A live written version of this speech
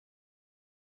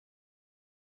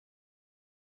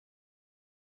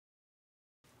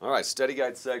All right, study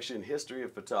guide section, history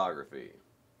of photography.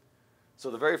 So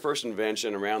the very first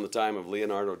invention around the time of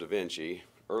Leonardo da Vinci,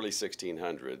 early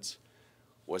 1600s,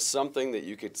 was something that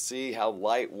you could see how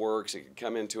light works. It could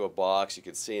come into a box, you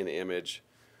could see an image.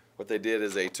 What they did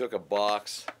is they took a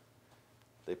box,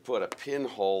 they put a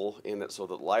pinhole in it so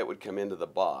that light would come into the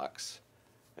box,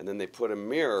 and then they put a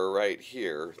mirror right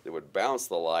here that would bounce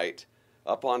the light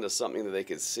up onto something that they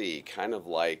could see, kind of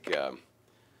like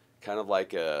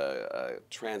a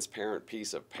transparent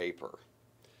piece of paper.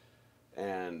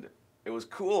 And it was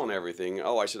cool and everything.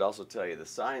 Oh, I should also tell you, the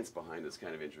science behind it is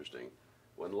kind of interesting.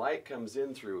 When light comes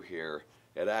in through here,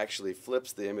 it actually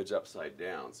flips the image upside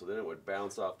down. So then it would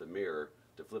bounce off the mirror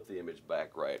to flip the image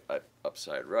back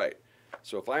upside right.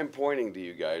 So if I'm pointing to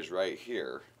you guys right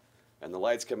here, and the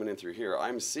light's coming in through here,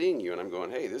 I'm seeing you and I'm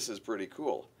going, hey, this is pretty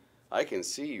cool. I can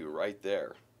see you right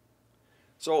there.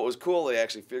 So it was cool they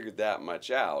actually figured that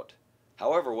much out.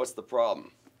 However, what's the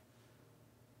problem?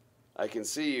 I can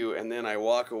see you and then I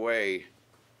walk away.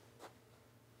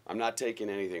 I'm not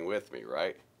taking anything with me,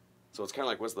 right? So it's kind of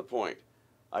like, what's the point?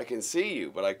 I can see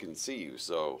you, but I can see you,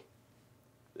 so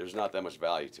there's not that much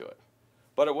value to it.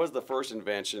 But it was the first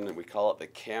invention, and we call it the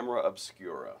camera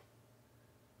obscura.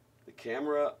 The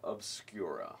camera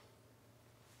obscura.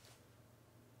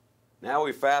 Now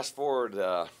we fast forward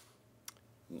a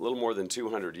little more than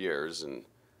 200 years,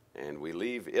 and we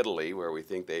leave Italy, where we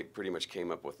think they pretty much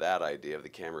came up with that idea of the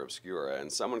camera obscura,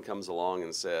 and someone comes along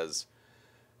and says,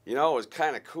 you know, it was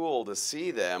kind of cool to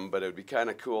see them, but it would be kind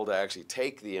of cool to actually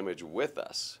take the image with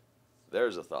us.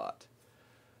 There's a thought.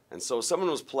 And so someone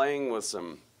was playing with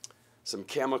some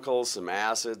chemicals, some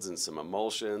acids, and some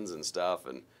emulsions and stuff,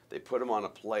 and they put them on a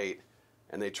plate,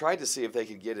 and they tried to see if they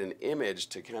could get an image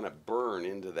to kind of burn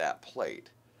into that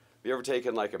plate. Have you ever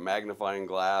taken like a magnifying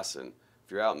glass, and if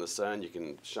you're out in the sun, you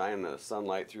can shine the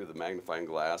sunlight through the magnifying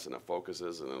glass, and it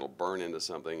focuses, and it'll burn into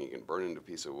something. You can burn into a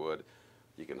piece of wood.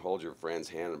 You can hold your friend's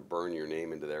hand and burn your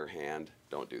name into their hand.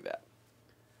 Don't do that.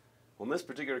 Well, in this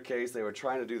particular case, they were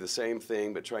trying to do the same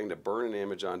thing, but trying to burn an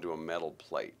image onto a metal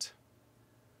plate.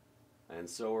 And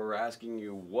so we're asking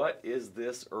you, what is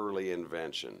this early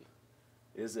invention?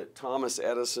 Is it Thomas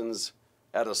Edison's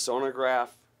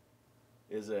Edisonograph?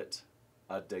 Is it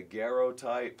a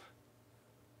daguerreotype?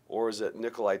 Or is it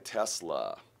Nikola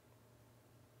Tesla,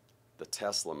 the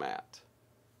Teslamat?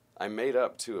 I made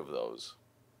up two of those.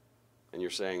 And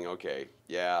you're saying, okay,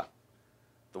 yeah,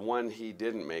 the one he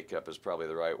didn't make up is probably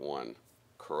the right one.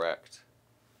 Correct.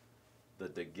 The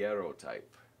daguerreotype.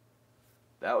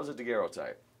 That was a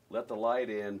daguerreotype. Let the light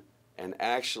in and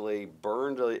actually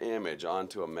burned the image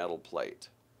onto a metal plate.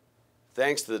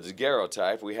 Thanks to the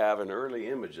daguerreotype, we have an early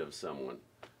image of someone.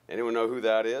 Anyone know who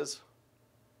that is?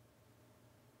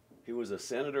 He was a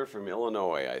senator from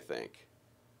Illinois, I think.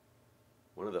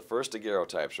 One of the first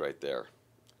daguerreotypes right there.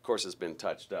 Of course, it's been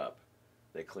touched up.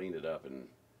 They cleaned it up and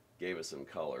gave us some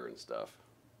color and stuff.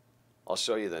 I'll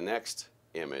show you the next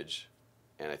image,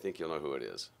 and I think you'll know who it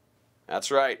is.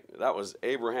 That's right, that was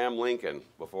Abraham Lincoln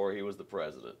before he was the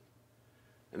president.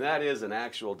 And that is an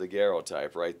actual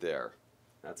daguerreotype right there.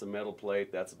 That's a metal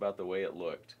plate, that's about the way it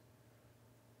looked.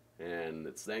 And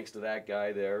it's thanks to that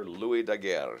guy there, Louis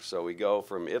Daguerre. So we go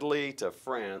from Italy to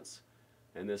France,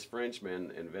 and this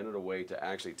Frenchman invented a way to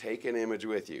actually take an image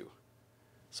with you.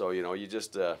 So, you know, you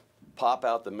just pop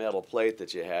out the metal plate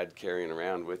that you had carrying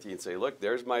around with you and say, look,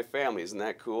 there's my family, isn't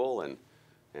that cool?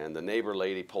 And the neighbor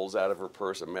lady pulls out of her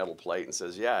purse a metal plate and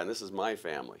says, yeah, and this is my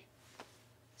family.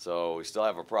 So we still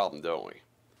have a problem, don't we?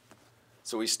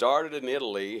 So we started in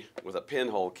Italy with a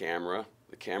pinhole camera,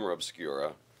 the camera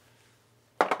obscura.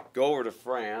 Go over to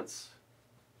France,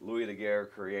 Louis Daguerre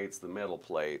creates the metal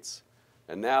plates.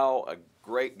 And now a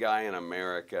great guy in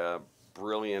America,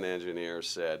 brilliant engineer,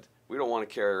 said, we don't want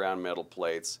to carry around metal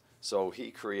plates, so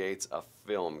he creates a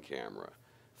film camera.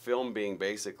 Film being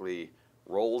basically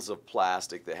rolls of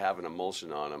plastic that have an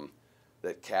emulsion on them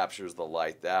that captures the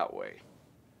light that way.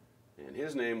 And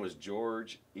his name was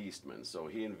George Eastman, so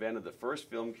he invented the first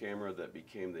film camera that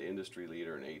became the industry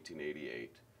leader in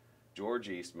 1888. George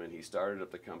Eastman, he started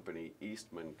up the company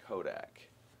Eastman Kodak.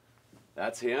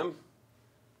 That's him.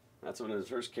 That's one of his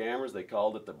first cameras. They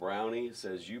called it the Brownie. It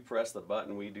says, you press the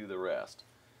button, we do the rest.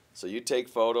 So you take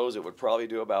photos, it would probably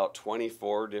do about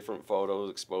 24 different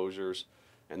photos, exposures,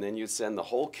 and then you'd send the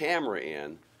whole camera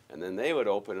in, and then they would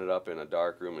open it up in a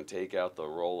dark room and take out the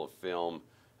roll of film,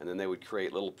 and then they would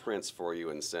create little prints for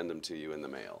you and send them to you in the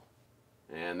mail.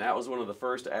 And that was one of the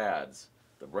first ads.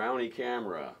 The Brownie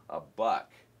camera, $1.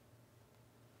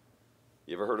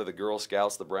 You ever heard of the Girl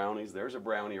Scouts, the Brownies? There's a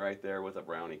Brownie right there with a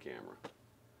Brownie camera.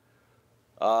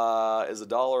 Is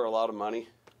 $1 a lot of money?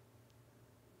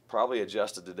 Probably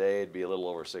adjusted today, it'd be a little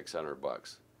over 600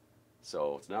 bucks.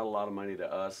 So it's not a lot of money to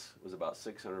us. It was about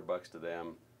 600 bucks to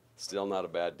them. Still not a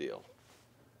bad deal.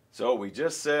 So we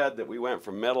just said that we went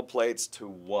from metal plates to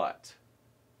what?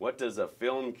 What does a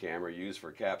film camera use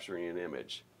for capturing an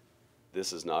image?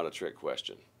 This is not a trick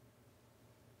question.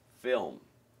 Film.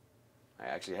 I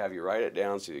actually have you write it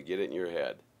down so you get it in your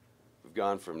head. We've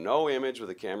gone from no image with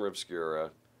a camera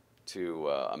obscura to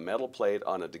a metal plate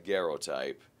on a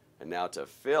daguerreotype, and now to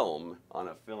film on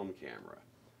a film camera.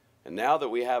 And now that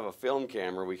we have a film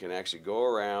camera, we can actually go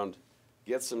around,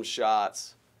 get some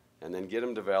shots, and then get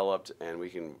them developed, and we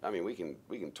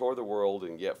can tour the world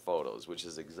and get photos, which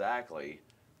is exactly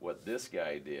what this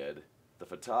guy did, the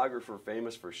photographer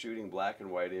famous for shooting black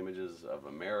and white images of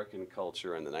American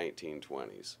culture in the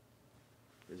 1920s.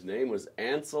 His name was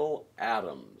Ansel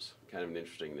Adams, kind of an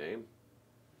interesting name.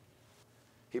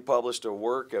 He published a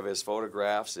work of his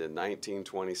photographs in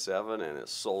 1927, and it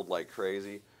sold like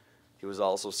crazy. He was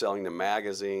also selling to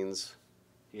magazines.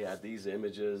 He had these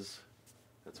images.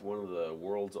 That's one of the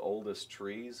world's oldest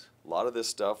trees. A lot of this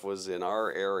stuff was in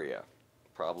our area,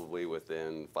 probably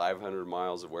within 500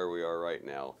 miles of where we are right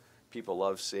now. People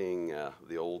love seeing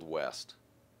the Old West.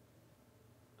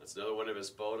 That's another one of his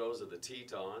photos of the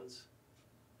Tetons.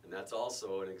 And that's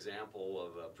also an example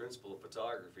of a principle of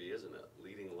photography, isn't it?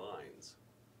 Leading lines.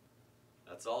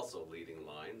 That's also leading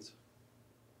lines.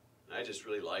 And I just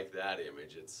really like that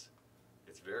image. It's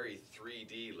very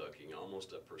 3D looking,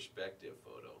 almost a perspective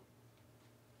photo.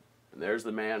 And there's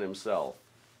the man himself.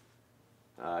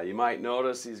 You might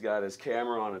notice he's got his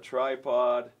camera on a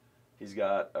tripod. He's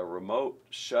got a remote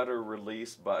shutter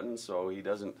release button, so he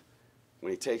doesn't,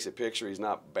 when he takes a picture, he's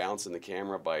not bouncing the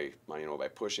camera by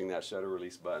pushing that shutter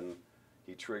release button.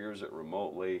 He triggers it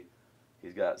remotely.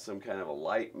 He's got some kind of a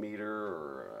light meter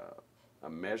or a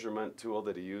measurement tool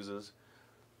that he uses.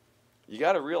 You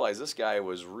got to realize this guy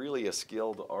was really a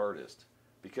skilled artist,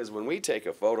 because when we take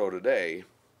a photo today,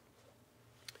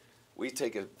 we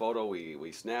take a photo,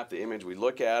 we snap the image, we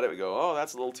look at it, we go, oh,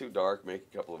 that's a little too dark, make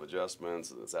a couple of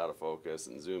adjustments, and it's out of focus,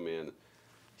 and zoom in.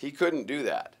 He couldn't do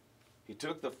that. He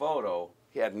took the photo,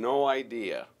 he had no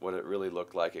idea what it really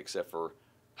looked like except for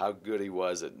how good he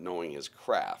was at knowing his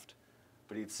craft.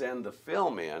 But he'd send the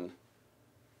film in,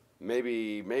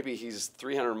 maybe he's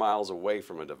 300 miles away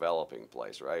from a developing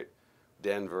place, right?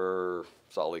 Denver,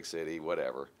 Salt Lake City,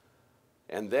 whatever.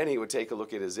 And then he would take a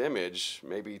look at his image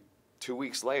maybe 2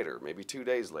 weeks later, maybe 2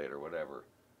 days later, whatever.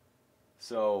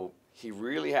 So he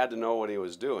really had to know what he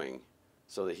was doing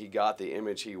so that he got the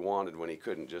image he wanted when he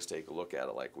couldn't just take a look at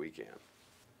it like we can.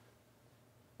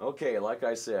 Okay, like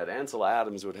I said, Ansel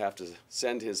Adams would have to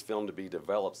send his film to be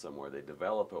developed somewhere. They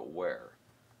develop it where?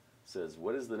 It says,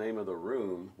 what is the name of the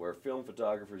room where film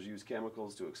photographers use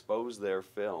chemicals to expose their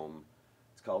film?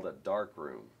 It's called a dark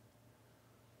room.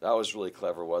 That was really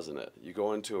clever, wasn't it? You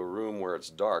go into a room where it's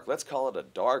dark. Let's call it a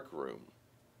dark room.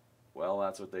 Well,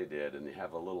 that's what they did, and you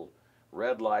have a little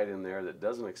red light in there that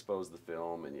doesn't expose the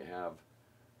film, and you have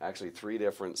actually 3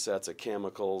 different sets of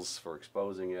chemicals for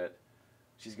exposing it.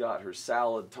 She's got her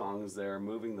salad tongs there,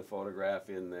 moving the photograph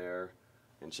in there,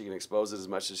 and she can expose it as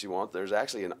much as she wants. There's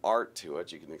actually an art to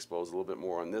it. You can expose a little bit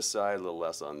more on this side, a little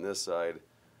less on this side.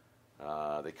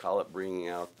 They call it bringing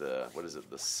out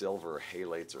the silver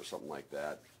halates or something like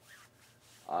that.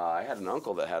 I had an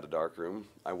uncle that had a darkroom.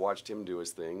 I watched him do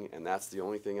his thing, and that's the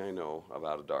only thing I know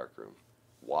about a darkroom.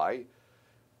 Why?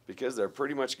 Because they're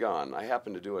pretty much gone. I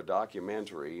happened to do a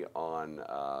documentary on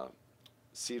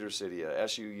Cedar City,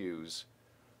 SUU's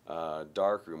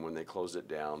darkroom when they closed it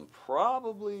down,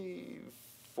 probably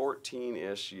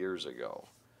 14-ish years ago.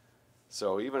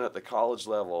 So even at the college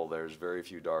level, there's very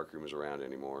few darkrooms around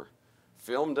anymore.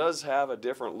 Film does have a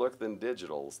different look than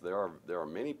digitals. There are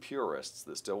many purists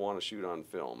that still want to shoot on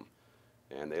film,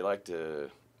 and they like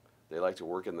to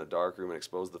work in the darkroom and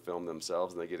expose the film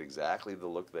themselves, and they get exactly the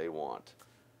look they want.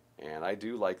 And I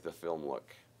do like the film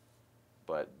look,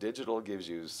 but digital gives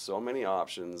you so many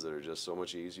options that are just so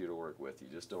much easier to work with. You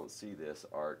just don't see this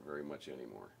art very much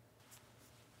anymore.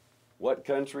 What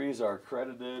countries are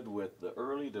credited with the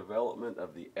early development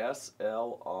of the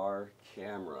SLR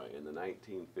camera in the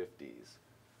 1950s?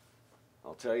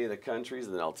 I'll tell you the countries,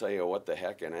 and then I'll tell you what the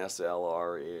heck an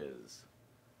SLR is.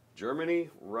 Germany,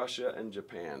 Russia, and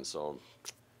Japan. So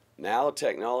now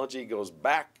technology goes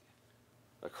back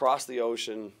across the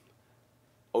oceans,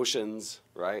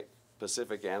 right?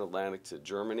 Pacific and Atlantic, to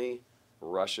Germany,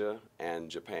 Russia, and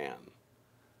Japan.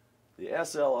 The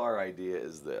SLR idea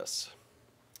is this.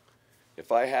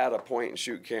 If I had a point and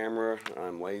shoot camera,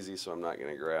 I'm lazy, so I'm not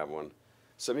going to grab one.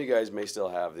 Some of you guys may still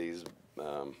have these.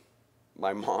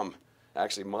 My mom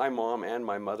Actually, my mom and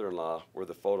my mother-in-law were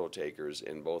the photo takers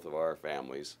in both of our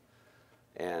families.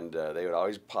 And they would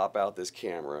always pop out this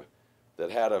camera that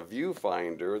had a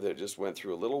viewfinder that just went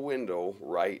through a little window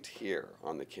right here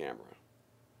on the camera.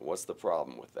 What's the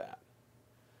problem with that?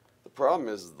 The problem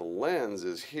is the lens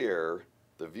is here,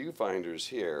 the viewfinder's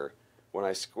here. When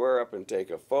I square up and take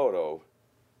a photo,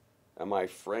 am I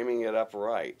framing it up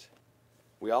right?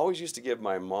 We always used to give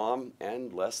my mom,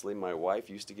 and Leslie, my wife,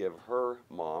 used to give her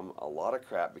mom a lot of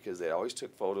crap because they always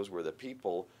took photos where the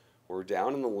people were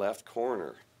down in the left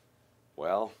corner.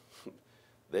 Well,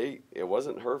 it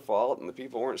wasn't her fault, and the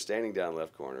people weren't standing down in the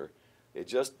left corner. It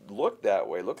just looked that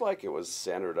way. It looked like it was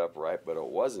centered up right, but it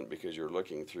wasn't because you're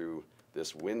looking through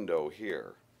this window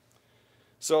here.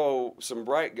 So some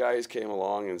bright guys came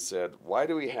along and said, why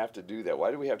do we have to do that?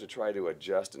 Why do we have to try to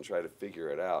adjust and try to figure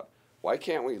it out? Why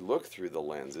can't we look through the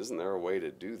lens? Isn't there a way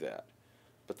to do that?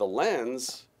 But the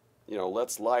lens,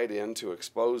 lets light in to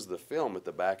expose the film at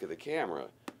the back of the camera.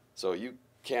 So you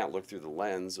can't look through the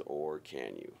lens, or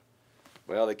can you?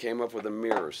 Well, they came up with a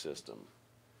mirror system.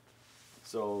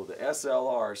 So the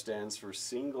SLR stands for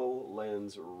single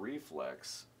lens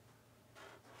reflex,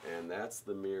 and that's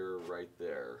the mirror right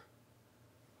there.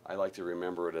 I like to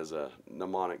remember it as a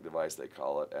mnemonic device, they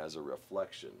call it, as a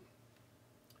reflection.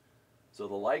 So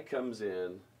the light comes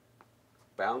in,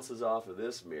 bounces off of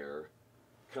this mirror,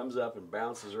 comes up and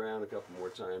bounces around a couple more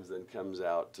times, then comes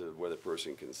out to where the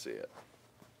person can see it.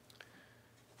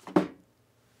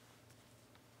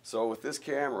 So with this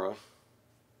camera,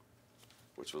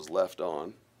 which was left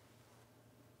on,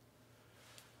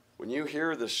 when you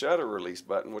hear the shutter release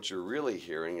button, what you're really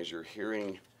hearing is you're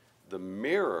hearing the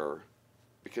mirror,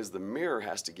 because the mirror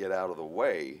has to get out of the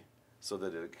way so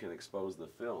that it can expose the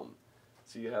film.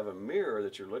 So you have a mirror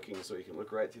that you're looking so you can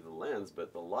look right through the lens,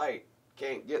 but the light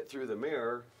can't get through the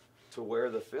mirror to where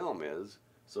the film is,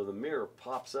 so the mirror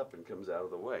pops up and comes out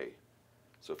of the way.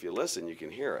 So if you listen, you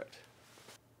can hear it.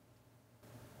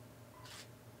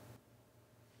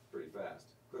 Pretty fast.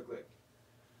 Click, click.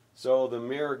 So the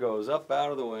mirror goes up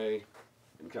out of the way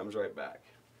and comes right back.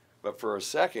 But for a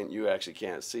second, you actually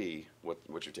can't see what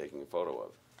you're taking a photo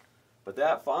of. But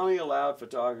that finally allowed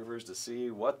photographers to see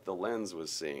what the lens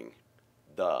was seeing.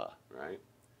 Right?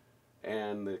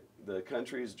 And the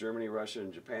countries, Germany, Russia,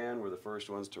 and Japan, were the first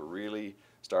ones to really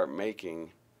start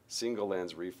making single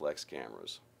lens reflex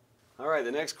cameras. All right,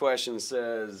 the next question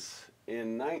says,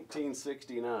 in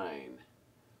 1969,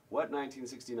 what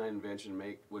 1969 invention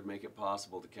would make it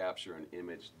possible to capture an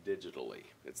image digitally?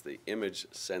 It's the image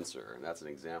sensor, and that's an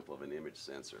example of an image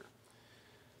sensor.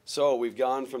 So we've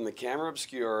gone from the camera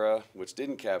obscura, which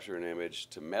didn't capture an image,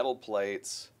 to metal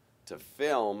plates, to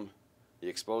film. You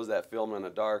expose that film in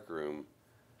a dark room,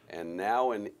 and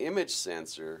now an image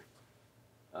sensor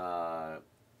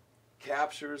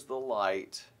captures the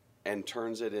light and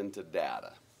turns it into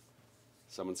data.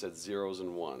 Someone said zeros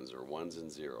and ones, or ones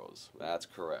and zeros. That's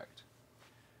correct.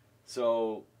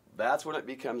 So that's when it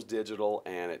becomes digital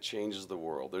and it changes the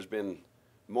world. There's been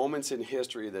moments in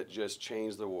history that just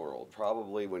changed the world.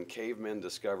 Probably when cavemen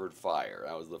discovered fire.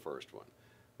 That was the first one.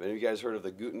 Many of you guys heard of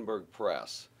the Gutenberg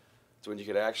press. It's when you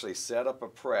could actually set up a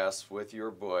press with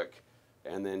your book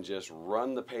and then just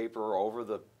run the paper over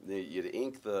you'd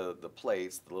ink the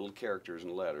plates, the little characters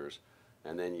and letters,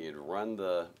 and then you'd run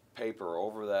the paper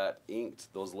over that,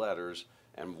 inked those letters,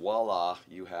 and voila,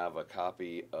 you have a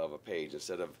copy of a page.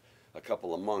 Instead of a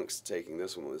couple of monks taking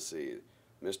this one, let's see,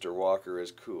 Mr. Walker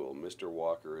is cool, Mr.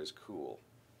 Walker is cool.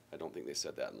 I don't think they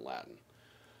said that in Latin.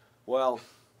 Well,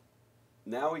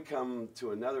 now we come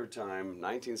to another time,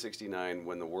 1969,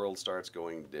 when the world starts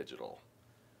going digital.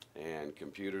 And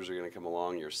computers are going to come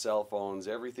along, your cell phones,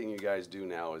 everything you guys do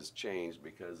now has changed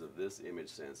because of this image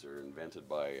sensor invented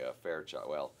by Fairchild.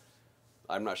 Well,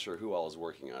 I'm not sure who all is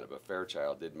working on it, but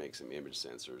Fairchild did make some image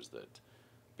sensors that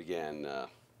began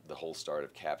the whole start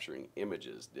of capturing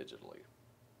images digitally.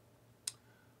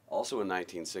 Also in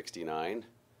 1969,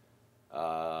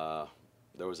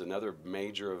 there was another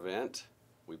major event.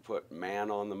 We put man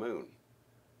on the moon.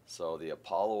 So the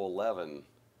Apollo 11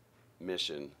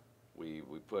 mission, we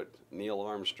put Neil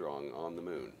Armstrong on the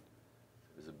moon.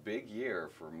 It was a big year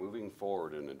for moving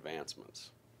forward in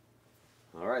advancements.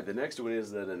 All right, the next one is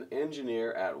that an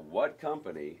engineer at what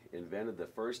company invented the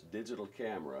first digital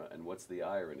camera, and what's the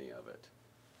irony of it?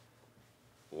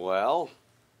 Well,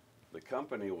 the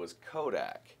company was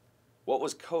Kodak. What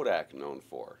was Kodak known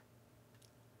for?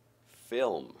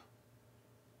 Film.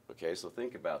 Okay, so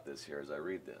think about this here as I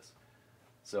read this.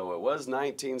 So it was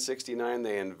 1969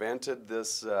 they invented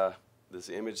this, this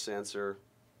image sensor,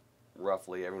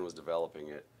 roughly, everyone was developing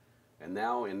it. And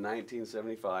now in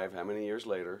 1975, how many years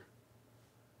later?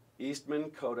 Eastman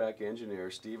Kodak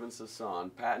engineer Stephen Sasson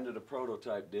patented a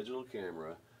prototype digital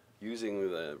camera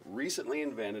using the recently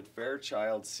invented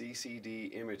Fairchild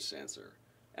CCD image sensor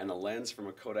and a lens from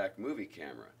a Kodak movie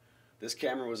camera. This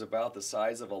camera was about the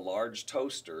size of a large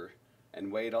toaster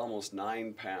and weighed almost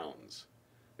 9 pounds.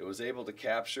 It was able to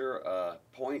capture a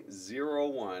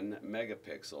 0.01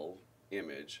 megapixel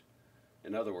image,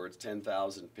 in other words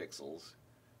 10,000 pixels,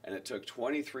 and it took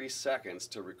 23 seconds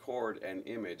to record an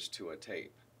image to a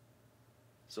tape.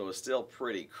 So it's still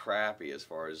pretty crappy as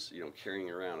far as, carrying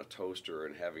around a toaster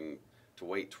and having to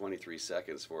wait 23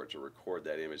 seconds for it to record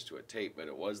that image to a tape, but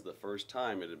it was the first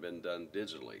time it had been done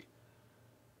digitally.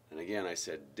 And again, I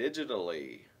said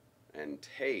digitally and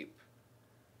tape.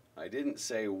 I didn't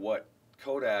say what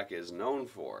Kodak is known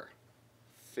for.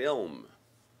 Film.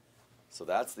 So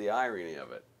that's the irony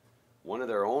of it. One of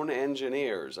their own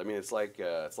engineers, I mean, it's like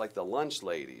the lunch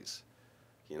ladies.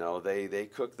 They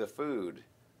cook the food.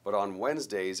 But on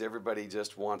Wednesdays, everybody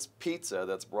just wants pizza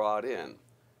that's brought in.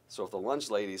 So if the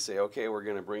lunch ladies say, okay, we're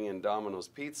going to bring in Domino's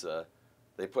Pizza,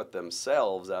 they put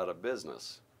themselves out of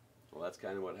business. Well, that's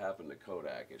kind of what happened to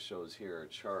Kodak. It shows here a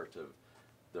chart of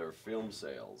their film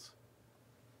sales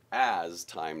as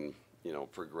time,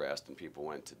 progressed and people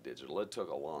went to digital. It took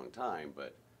a long time,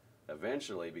 but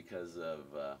eventually, because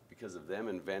of them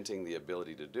inventing the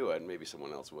ability to do it, and maybe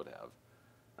someone else would have,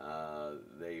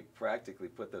 they practically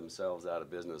put themselves out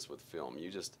of business with film. You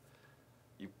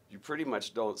pretty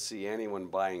much don't see anyone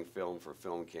buying film for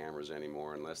film cameras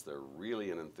anymore unless they're really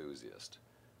an enthusiast.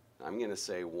 I'm going to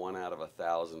say 1 out of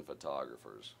 1,000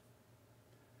 photographers.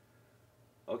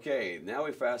 Okay, now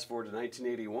we fast forward to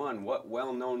 1981. What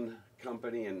well-known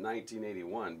company in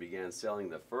 1981 began selling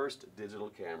the first digital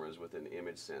cameras with an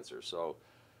image sensor? So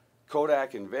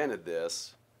Kodak invented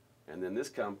this, and then this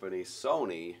company,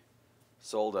 Sony,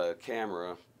 sold a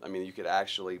camera, you could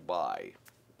actually buy.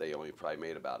 They only probably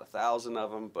made about 1,000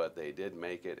 of them, but they did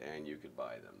make it and you could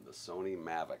buy them. The Sony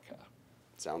Mavica.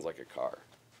 Sounds like a car.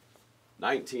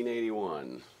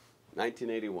 1981,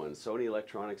 Sony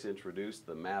Electronics introduced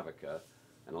the Mavica,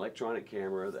 an electronic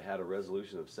camera that had a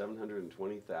resolution of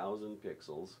 720,000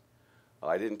 pixels. Oh,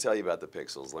 I didn't tell you about the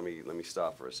pixels. Let me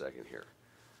stop for a second here.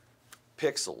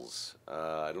 Pixels.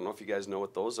 I don't know if you guys know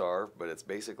what those are, but it's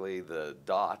basically the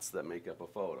dots that make up a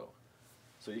photo.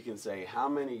 So you can say, how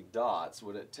many dots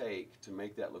would it take to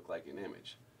make that look like an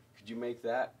image? Could you make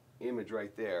that image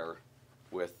right there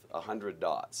with 100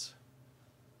 dots?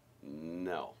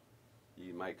 No.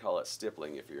 You might call it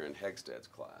stippling if you're in Hegsted's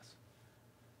class.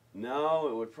 No,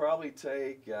 it would probably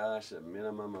take, gosh, a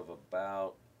minimum of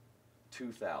about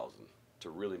 2,000 to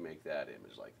really make that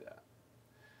image like that.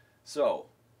 So,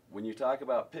 when you talk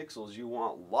about pixels, you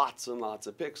want lots and lots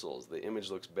of pixels. The image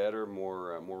looks better,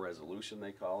 more resolution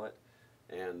they call it.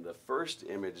 And the first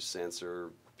image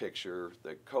sensor picture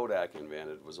that Kodak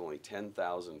invented was only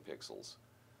 10,000 pixels.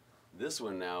 This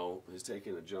one now has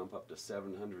taken a jump up to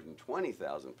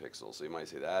 720,000 pixels. So you might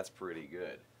say that's pretty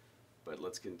good. But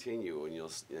let's continue and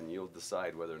you'll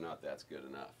decide whether or not that's good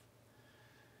enough.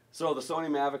 So the Sony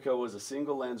Mavica was a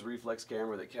single lens reflex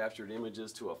camera that captured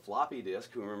images to a floppy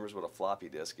disk. Who remembers what a floppy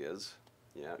disk is?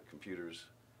 Yeah, computers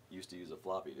used to use a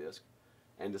floppy disk.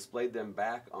 And displayed them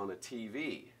back on a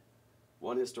TV.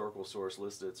 One historical source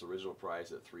listed its original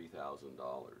price at $3,000.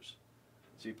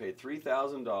 So you paid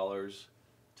 $3,000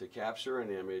 to capture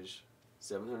an image,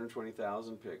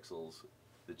 720,000 pixels,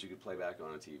 that you could play back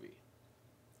on a TV.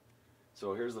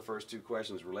 So here's the first two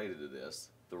questions related to this.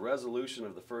 The resolution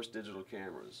of the first digital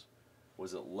cameras,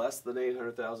 was it less than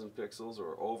 800,000 pixels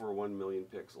or over 1 million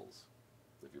pixels?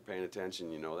 If you're paying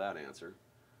attention, you know that answer.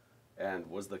 And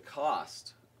was the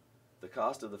cost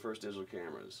of the first digital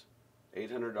cameras,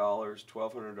 $800,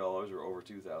 $1,200, or over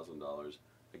 $2,000?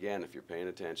 Again, if you're paying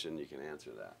attention, you can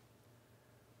answer that.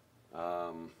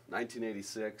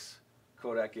 1986,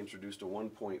 Kodak introduced a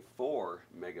 1.4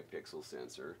 megapixel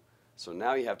sensor. So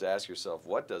now you have to ask yourself,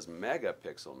 what does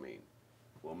megapixel mean?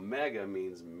 Well, mega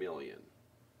means million.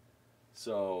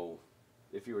 So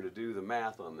if you were to do the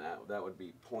math on that, that would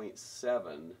be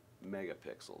 0.7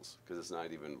 megapixels, because it's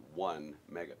not even 1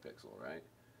 megapixel, right?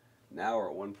 Now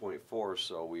we're at 1.4,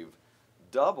 so we've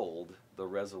doubled the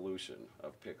resolution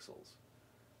of pixels.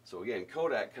 So again,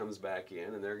 Kodak comes back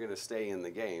in, and they're going to stay in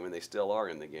the game, and they still are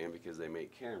in the game because they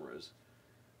make cameras,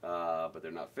 but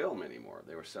they're not film anymore.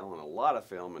 They were selling a lot of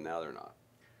film, and now they're not.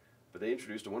 But they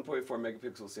introduced a 1.4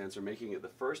 megapixel sensor, making it the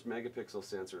first megapixel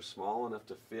sensor small enough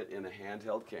to fit in a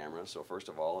handheld camera. So first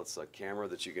of all, it's a camera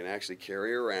that you can actually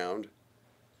carry around,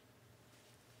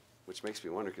 which makes me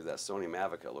wonder, because that Sony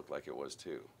Mavica looked like it was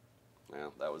too.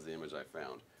 Well, that was the image I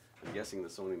found. I'm guessing the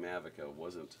Sony Mavica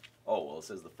wasn't, oh, well, it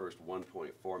says the first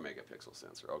 1.4 megapixel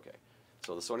sensor. Okay.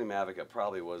 So the Sony Mavica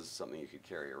probably was something you could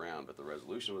carry around, but the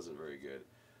resolution wasn't very good.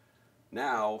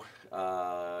 Now,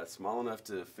 it's small enough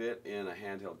to fit in a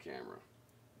handheld camera.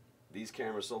 These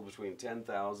cameras sold between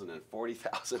 $10,000 and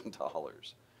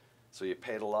 $40,000. So you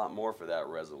paid a lot more for that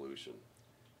resolution.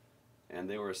 And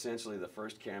they were essentially the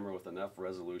first camera with enough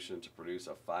resolution to produce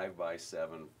a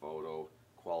 5:7 photo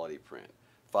quality print.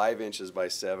 5 inches by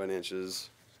 7 inches,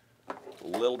 a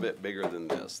little bit bigger than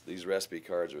this. These recipe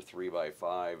cards are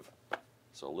 3x5,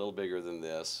 so a little bigger than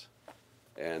this.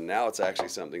 And now it's actually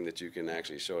something that you can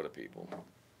actually show to people.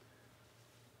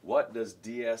 What does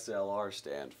DSLR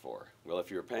stand for? Well, if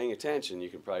you're paying attention, you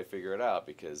can probably figure it out,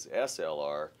 because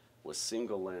SLR was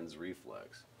single lens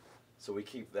reflex. So we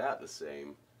keep that the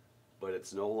same, but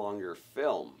it's no longer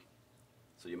film.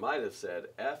 So you might have said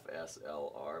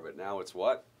FSLR, but now it's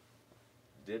what?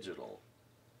 Digital.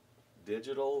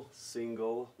 Digital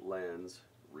single lens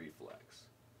reflex.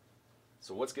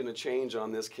 So what's going to change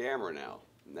on this camera now?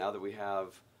 Now that we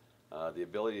have the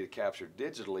ability to capture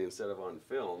digitally instead of on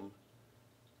film,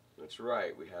 that's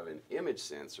right, we have an image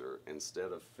sensor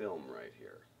instead of film right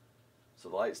here. So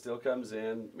the light still comes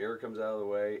in, mirror comes out of the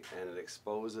way, and it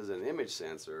exposes an image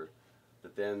sensor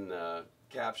that then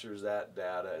captures that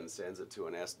data and sends it to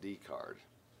an SD card.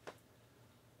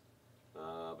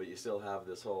 But you still have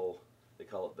this whole, they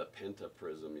call it the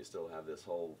pentaprism, you still have this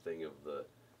whole thing of the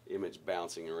image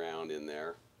bouncing around in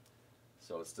there.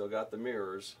 So it's still got the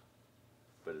mirrors,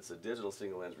 but it's a digital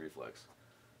single lens reflex.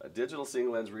 A digital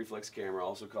single lens reflex camera,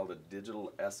 also called a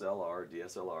digital SLR,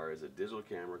 DSLR, is a digital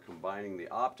camera combining the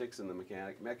optics and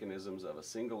the mechanisms of a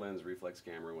single lens reflex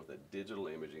camera with a digital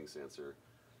imaging sensor,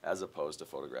 as opposed to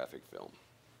photographic film.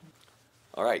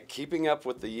 All right, keeping up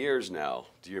with the years now.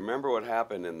 Do you remember what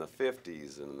happened in the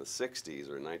 50s and in the 60s,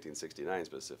 or 1969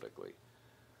 specifically?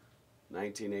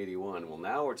 1981. Well,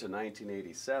 now we're to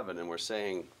 1987, and we're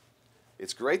saying,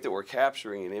 it's great that we're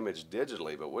capturing an image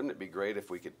digitally, but wouldn't it be great if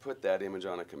we could put that image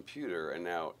on a computer and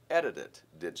now edit it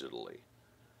digitally?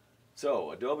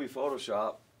 So Adobe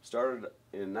Photoshop started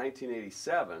in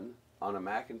 1987 on a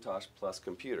Macintosh Plus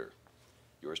computer.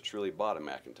 Yours truly bought a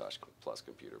Macintosh Plus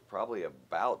computer, probably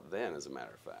about then, as a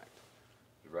matter of fact.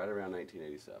 Right around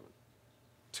 1987.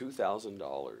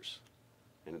 $2,000.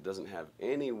 And it doesn't have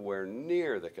anywhere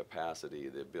near the capacity,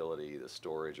 the ability, the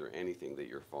storage, or anything that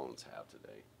your phones have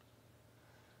today.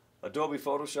 Adobe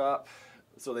Photoshop,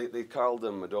 so they called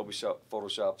them Adobe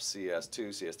Photoshop CS2,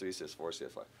 CS3, CS4,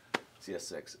 CS5,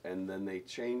 CS6, and then they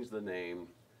changed the name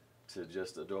to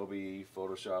just Adobe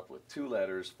Photoshop with 2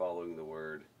 letters following the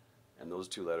word, and those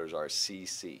 2 letters are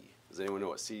CC. Does anyone know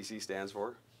what CC stands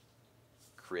for?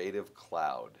 Creative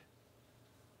Cloud.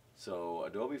 So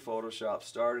Adobe Photoshop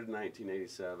started in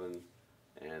 1987,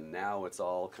 and now it's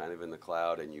all kind of in the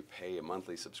cloud, and you pay a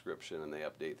monthly subscription and they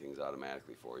update things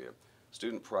automatically for you.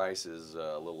 Student price is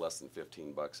a little less than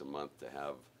 $15 a month to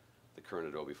have the current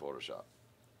Adobe Photoshop.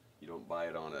 You don't buy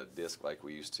it on a disk like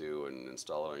we used to and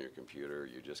install it on your computer.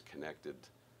 You just connect it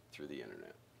through the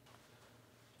internet.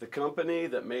 The company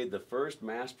that made the first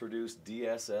mass-produced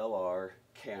DSLR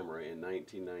camera in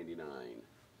 1999.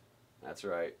 That's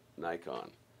right,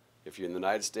 Nikon. If you're in the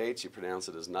United States, you pronounce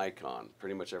it as Nikon.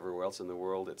 Pretty much everywhere else in the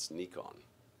world, it's Nikon.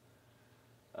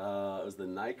 It was the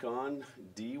Nikon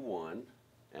D1.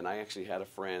 And I actually had a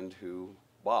friend who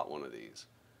bought one of these.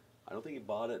 I don't think he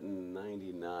bought it in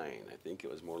 '99. I think it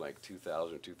was more like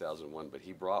 2000 or 2001, but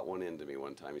he brought one in to me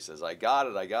one time. He says, I got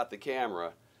it, I got the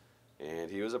camera. And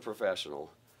he was a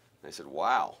professional. And I said,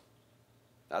 wow,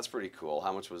 that's pretty cool.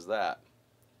 How much was that?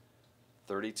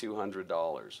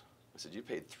 $3,200. I said, you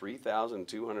paid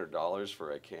 $3,200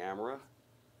 for a camera?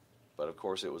 But of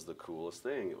course it was the coolest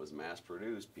thing. It was mass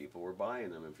produced. People were buying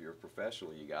them. If you're a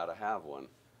professional, you got to have one.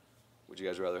 Would you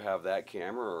guys rather have that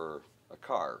camera or a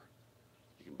car?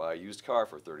 You can buy a used car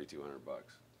for $3,200.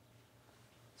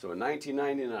 So in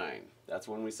 1999, that's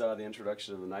when we saw the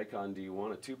introduction of the Nikon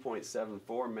D1, a 2.74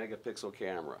 megapixel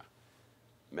camera.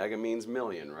 Mega means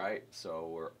million, right? So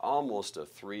we're almost to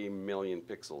 3 million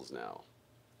pixels now.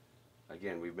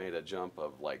 Again, we've made a jump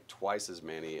of like twice as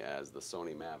many as the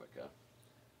Sony Mavica.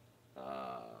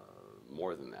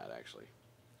 More than that, actually.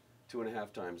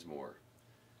 2.5 times more.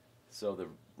 So the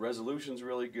resolution's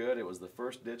really good. It was the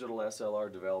first digital SLR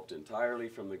developed entirely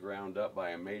from the ground up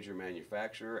by a major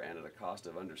manufacturer and at a cost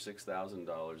of under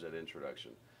 $6,000 at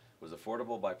introduction. It was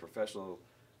affordable by professional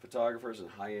photographers and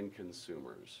high-end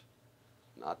consumers.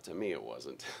 Not to me, it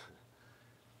wasn't.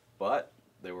 But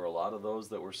there were a lot of those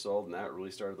that were sold, and that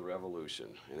really started the revolution.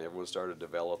 And everyone started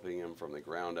developing them from the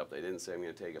ground up. They didn't say, I'm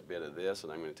going to take a bit of this,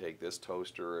 and I'm going to take this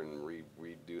toaster and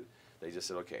redo. They just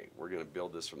said, okay, we're going to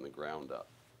build this from the ground up.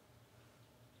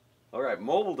 All right,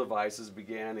 mobile devices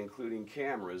began including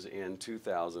cameras in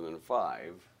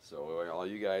 2005. So all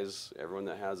you guys, everyone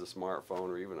that has a smartphone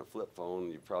or even a flip phone,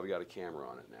 you've probably got a camera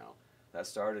on it now. That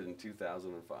started in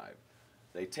 2005.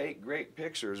 They take great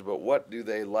pictures, but what do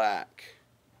they lack?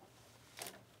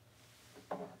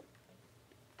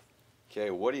 Okay,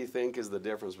 what do you think is the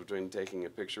difference between taking a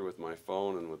picture with my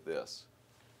phone and with this?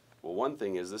 Well, one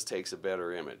thing is this takes a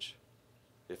better image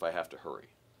if I have to hurry.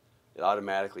 It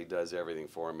automatically does everything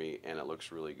for me, and it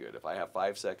looks really good. If I have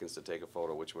 5 seconds to take a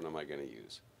photo, which one am I going to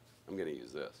use? I'm going to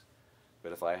use this.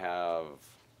 But if I have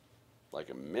like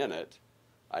a minute,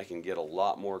 I can get a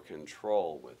lot more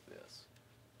control with this.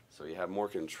 So you have more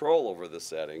control over the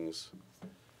settings.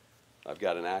 I've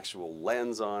got an actual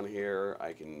lens on here.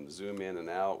 I can zoom in and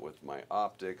out with my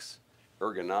optics.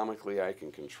 Ergonomically, I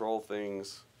can control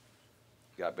things.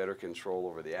 Got better control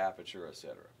over the aperture,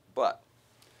 etc. But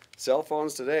cell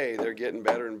phones today, they're getting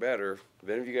better and better. Have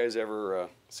any of you guys ever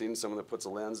seen someone that puts a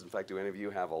lens? In fact, do any of you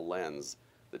have a lens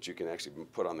that you can actually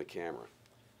put on the camera?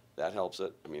 That helps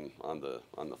it. I mean, on the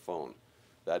phone.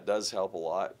 That does help a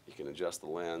lot. You can adjust the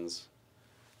lens.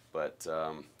 But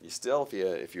you still,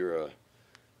 if you're a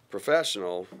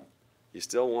professional, you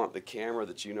still want the camera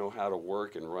that you know how to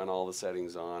work and run all the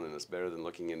settings on, and it's better than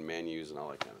looking in menus and all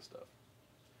that kind of stuff.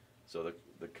 So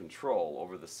the control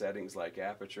over the settings like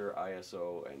aperture,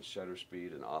 ISO, and shutter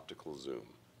speed and optical zoom.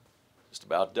 Just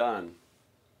about done.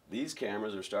 These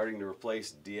cameras are starting to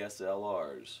replace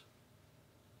DSLRs.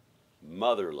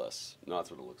 Motherless. No,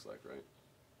 that's what it looks like, right?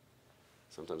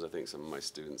 Sometimes I think some of my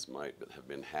students might have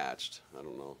been hatched. I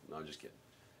don't know. No, I'm just kidding.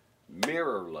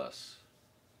 Mirrorless.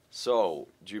 So,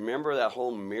 do you remember that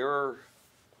whole mirror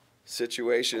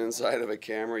situation inside of a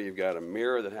camera? You've got a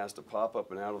mirror that has to pop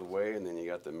up and out of the way, and then you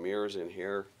got the mirrors in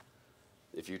here.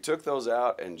 If you took those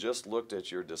out and just looked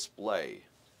at your display,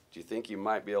 do you think you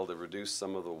might be able to reduce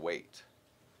some of the weight?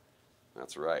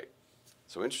 That's right.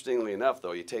 So interestingly enough,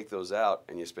 though, you take those out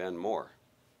and you spend more.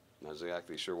 I'm not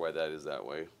exactly sure why that is that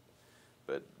way.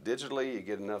 But digitally, you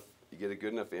get a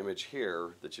good enough image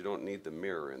here that you don't need the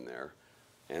mirror in there.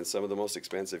 And some of the most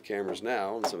expensive cameras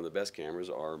now, and some of the best cameras,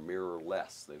 are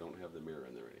mirrorless. They don't have the mirror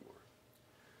in there anymore.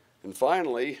 And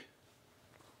finally,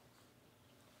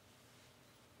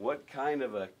 what kind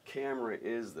of a camera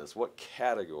is this? What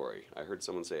category? I heard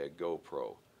someone say a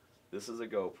GoPro. This is a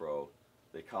GoPro.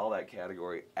 They call that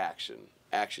category action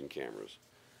cameras.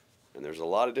 And there's a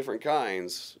lot of different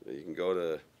kinds. You can go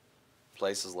to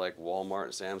places like Walmart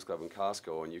and Sam's Club and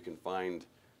Costco, and you can find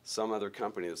some other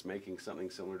company that's making something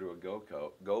similar to a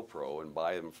GoPro and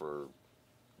buy them for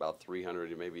about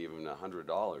 $300, maybe even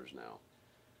 $100 now.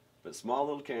 But small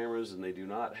little cameras, and they do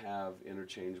not have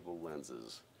interchangeable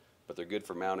lenses, but they're good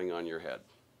for mounting on your head.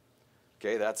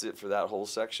 Okay, that's it for that whole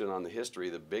section on the history.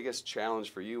 The biggest challenge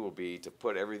for you will be to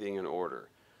put everything in order.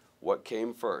 What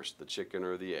came first, the chicken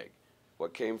or the egg?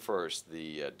 What came first,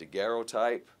 the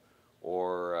daguerreotype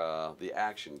or the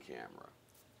action camera,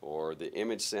 or the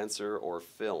image sensor or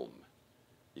film?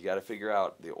 You got to figure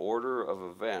out the order of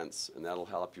events, and that'll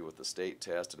help you with the state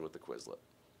test and with the Quizlet.